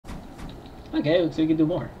Okay, looks like we can do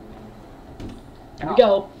more. Here we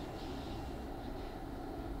go.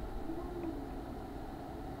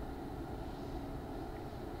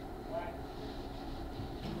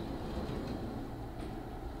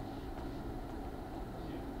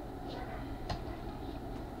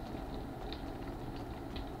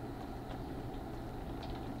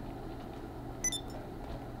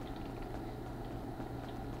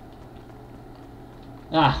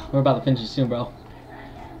 Ah, we're about to finish it soon, bro.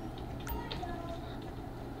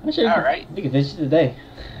 I'm sure Alright. we can finish it today.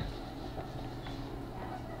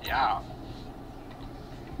 Yeah.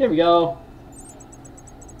 Here we go.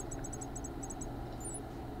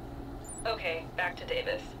 Okay, back to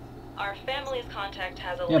Davis. Our family's contact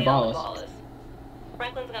has a Yeah, lead on the Ballas. Ballas.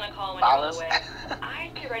 Franklin's gonna call when you're on the Ballas? way.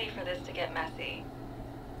 I'd be ready for this to get messy.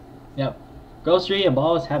 Yep. Grocery and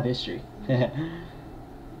balls have history.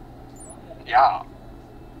 Yeah.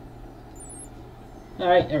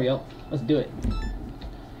 Alright, there we go. Let's do it.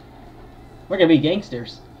 We're gonna be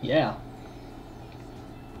gangsters. Yeah.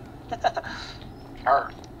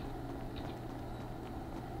 Her.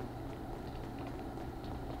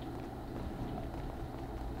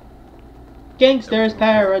 Gangsters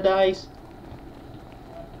paradise.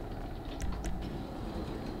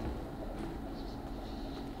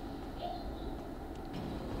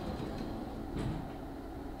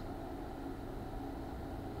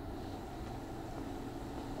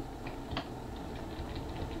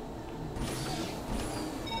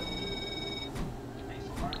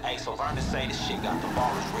 Hey, so Vernon say this shit got the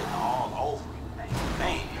Ballers written all over it.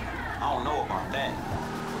 Man, I don't know about that.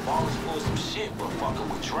 The Ballers full some shit, but fucking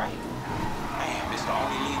with Dre. Man, it's the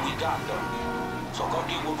only lead we got though. So go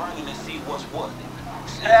get with Vernon and see what's what.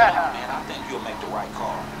 Sneak it out, man. I think you'll make the right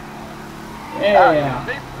call. Yeah.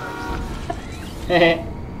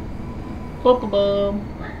 Hehe. Boom boom.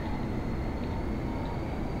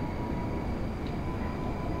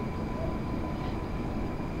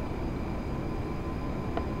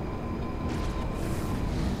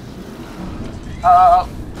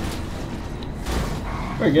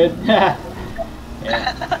 We're good. Yeah.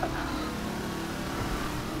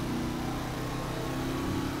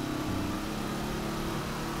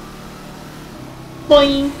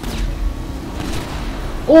 Boing.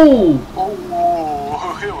 Oh.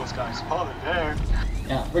 Oh, it was kind of spotted there.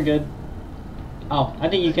 Yeah, we're good. Oh, I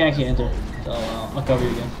think you can actually enter. So I'll cover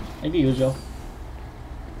you again, like the usual.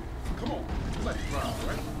 Come on, let's ride,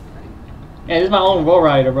 right? Yeah, this is my own roll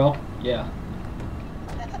rider, bro. Yeah.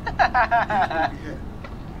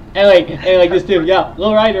 And like this too. Yeah,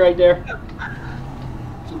 low rider right there.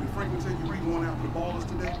 So did Franklin tell you we going after the Ballers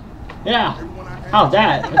today? Yeah. Everyone I asked- How's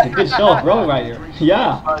that? That's a good show, roll rider.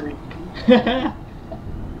 Yeah. Buddy.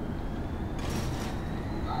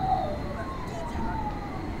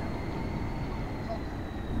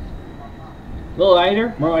 Little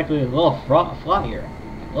rider, more likely a little flyer.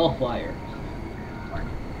 Little flyer.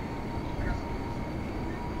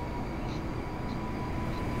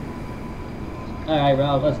 Alright,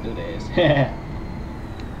 bro, let's do this. Yeah,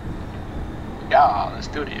 let's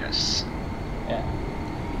do this. Yeah.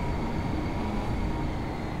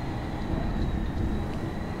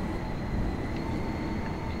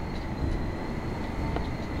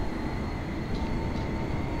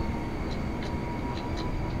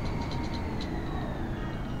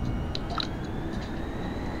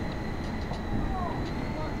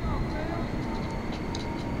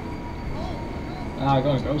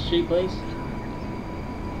 Going to Grove Street, please.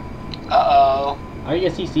 Uh-oh. Are you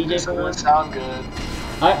gonna see CJ This for doesn't once? sound good.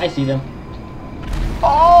 I see them.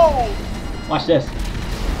 Oh! Watch this.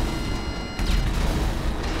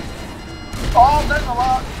 Oh, there's a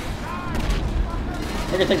lot.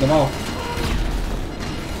 We're gonna take them all.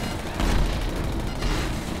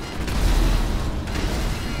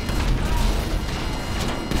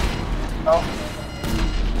 Oh.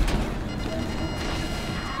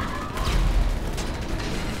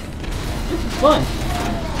 This is fun.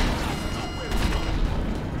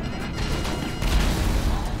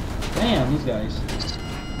 Damn, these guys.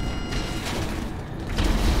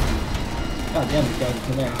 God damn, these guys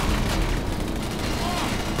are in there.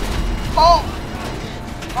 Oh!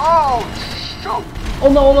 Oh, shoot! Oh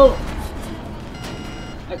no, no!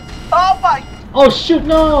 Oh my! Oh shoot,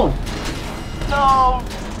 no! No!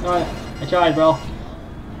 Alright, I tried, bro.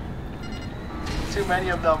 Too many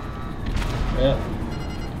of them. Yeah.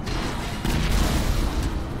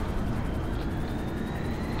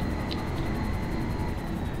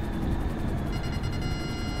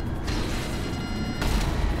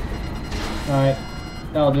 Alright,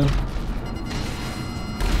 that'll do.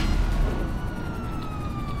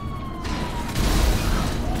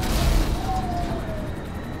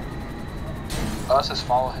 Let's just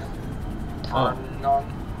follow him. Oh. Turn on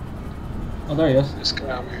Oh, there he is. this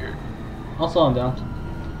guy over here. I'll slow him down.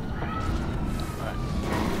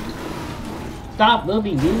 Stop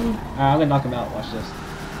moving, dude. Alright, I'm gonna knock him out. Watch this.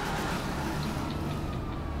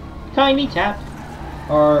 Tiny tap.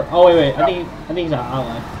 Or oh wait, I think he's out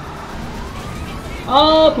outline.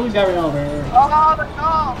 Oh, police got run over. Oh, the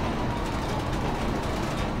dog!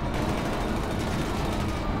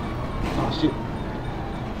 Oh shoot.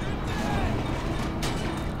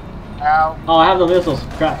 Ow. Oh, I have the missiles.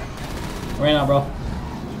 Crap. I ran out, bro.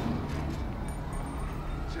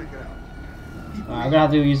 Check it out. Alright, I'm gonna have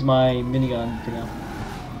to use my minigun for now.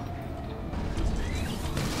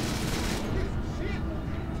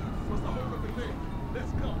 What's the hold up in there?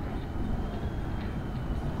 Let's go.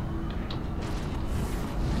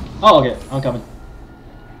 Oh, okay. I'm coming.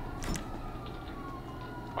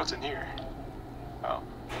 What's in here? Oh.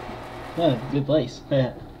 Yeah, good place.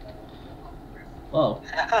 Whoa. Look I'm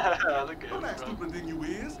at not it, bro. stupid than you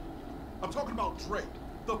is. I'm talking about Drake,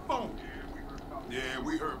 the phone. Yeah,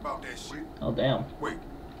 we heard about that shit. Oh, damn. Wait,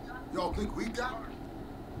 y'all think we got it?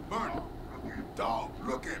 Burn it. Dog,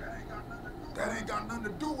 look at it. That ain't got nothing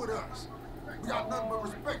to do with us. We got nothing but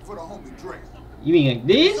respect for the homie Drake. You mean like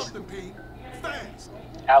this? Something, P. Fast.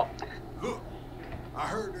 Out. Look, I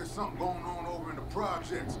heard there's something going on over in the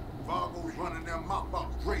projects. Vargo's running their mouth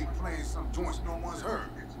about Drake playing some joints no one's heard.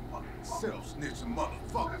 Self-snitching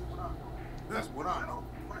motherfucker. That's what I know.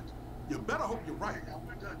 You better hope you're right.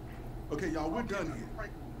 Okay, y'all, we're done here.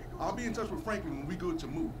 I'll be in touch with Franklin when we go to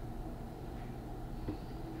move.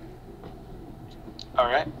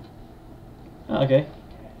 Alright. Okay.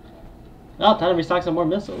 Oh, time to restock some more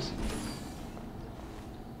missiles.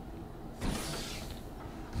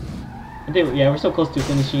 I think, yeah, we're so close to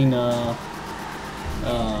finishing the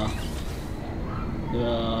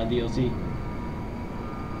DLC.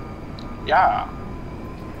 Yeah.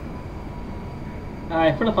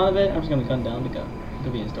 Alright, for the fun of it, I'm just gonna gun down the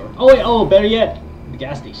convenience store. Oh wait, oh, better yet, the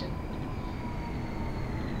gas station.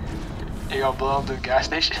 You gonna blow up the gas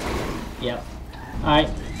station? Yep. Alright,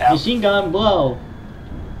 Yep. machine gun blow.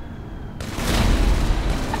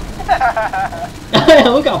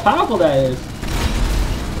 Look how powerful that is.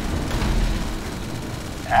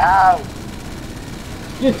 Ow.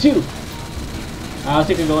 You too. I'll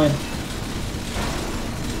take it go in.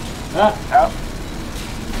 Ah. Ow.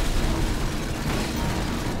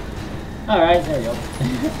 Alright, there we go.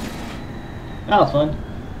 That was fun.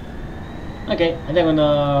 Okay, I think I'm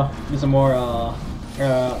gonna do some more,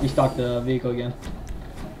 restock the vehicle again.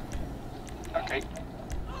 Okay.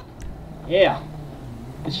 Yeah!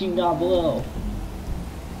 Machine gun below.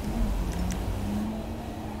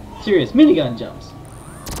 Serious minigun jumps.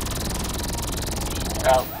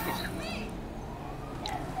 Ow.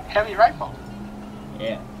 Heavy rifle.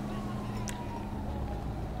 Yeah.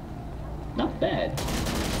 Not bad.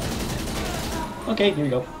 Okay, here we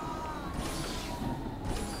go.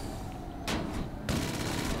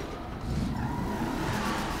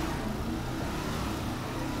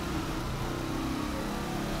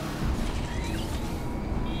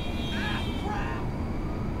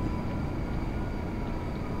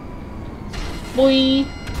 Boy.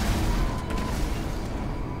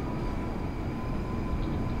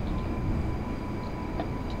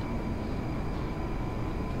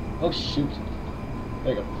 Oh shoot.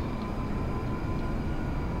 There you go.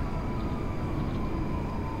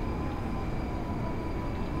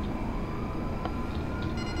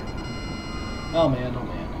 Oh man, oh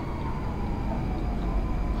man.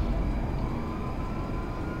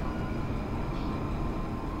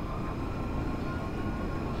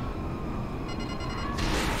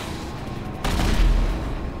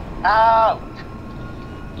 Ow.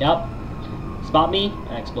 Yep. Spot me,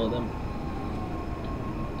 I explode them.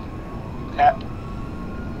 Tap.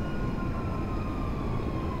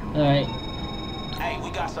 Alright. Hey, we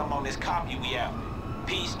got something on this copy we have.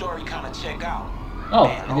 P's story kind of check out. Oh,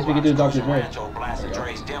 Man, I guess we can do Dr. Dre. Rancho blasted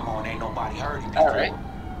Dre's demo and ain't nobody heard it before. Alright.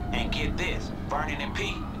 And get this, Vernon and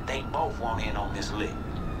P, they both want in on this lick.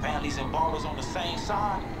 Families and ballers on the same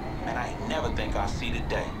side, man, I ain't never think I'd see the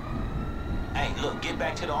day. Hey, look, get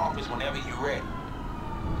back to the office whenever you're ready.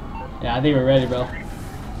 Yeah, I think we're ready, bro.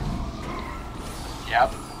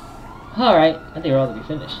 Yep. Alright, I think we're all to be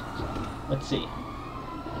finished. So, let's see.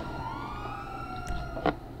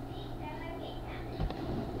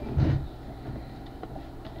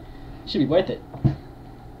 Should be worth it.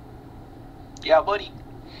 Yeah, buddy.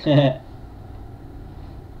 Anything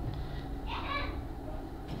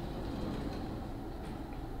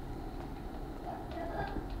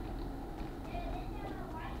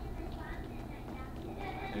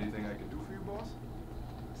I can do for you, boss?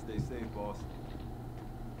 Stay safe, boss.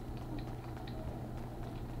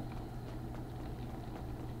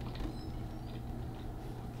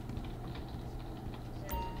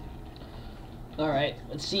 Alright,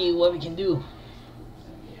 let's see what we can do.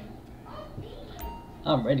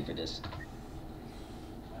 I'm ready for this.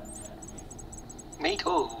 Me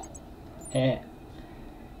too. Yeah.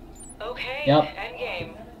 Okay, Yep.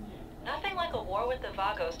 endgame. Nothing like a war with the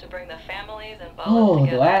Vagos to bring the families and Ballas Oh,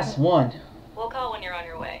 together. the last one. We'll call when you're on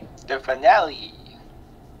your way. The finale.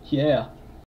 Yeah.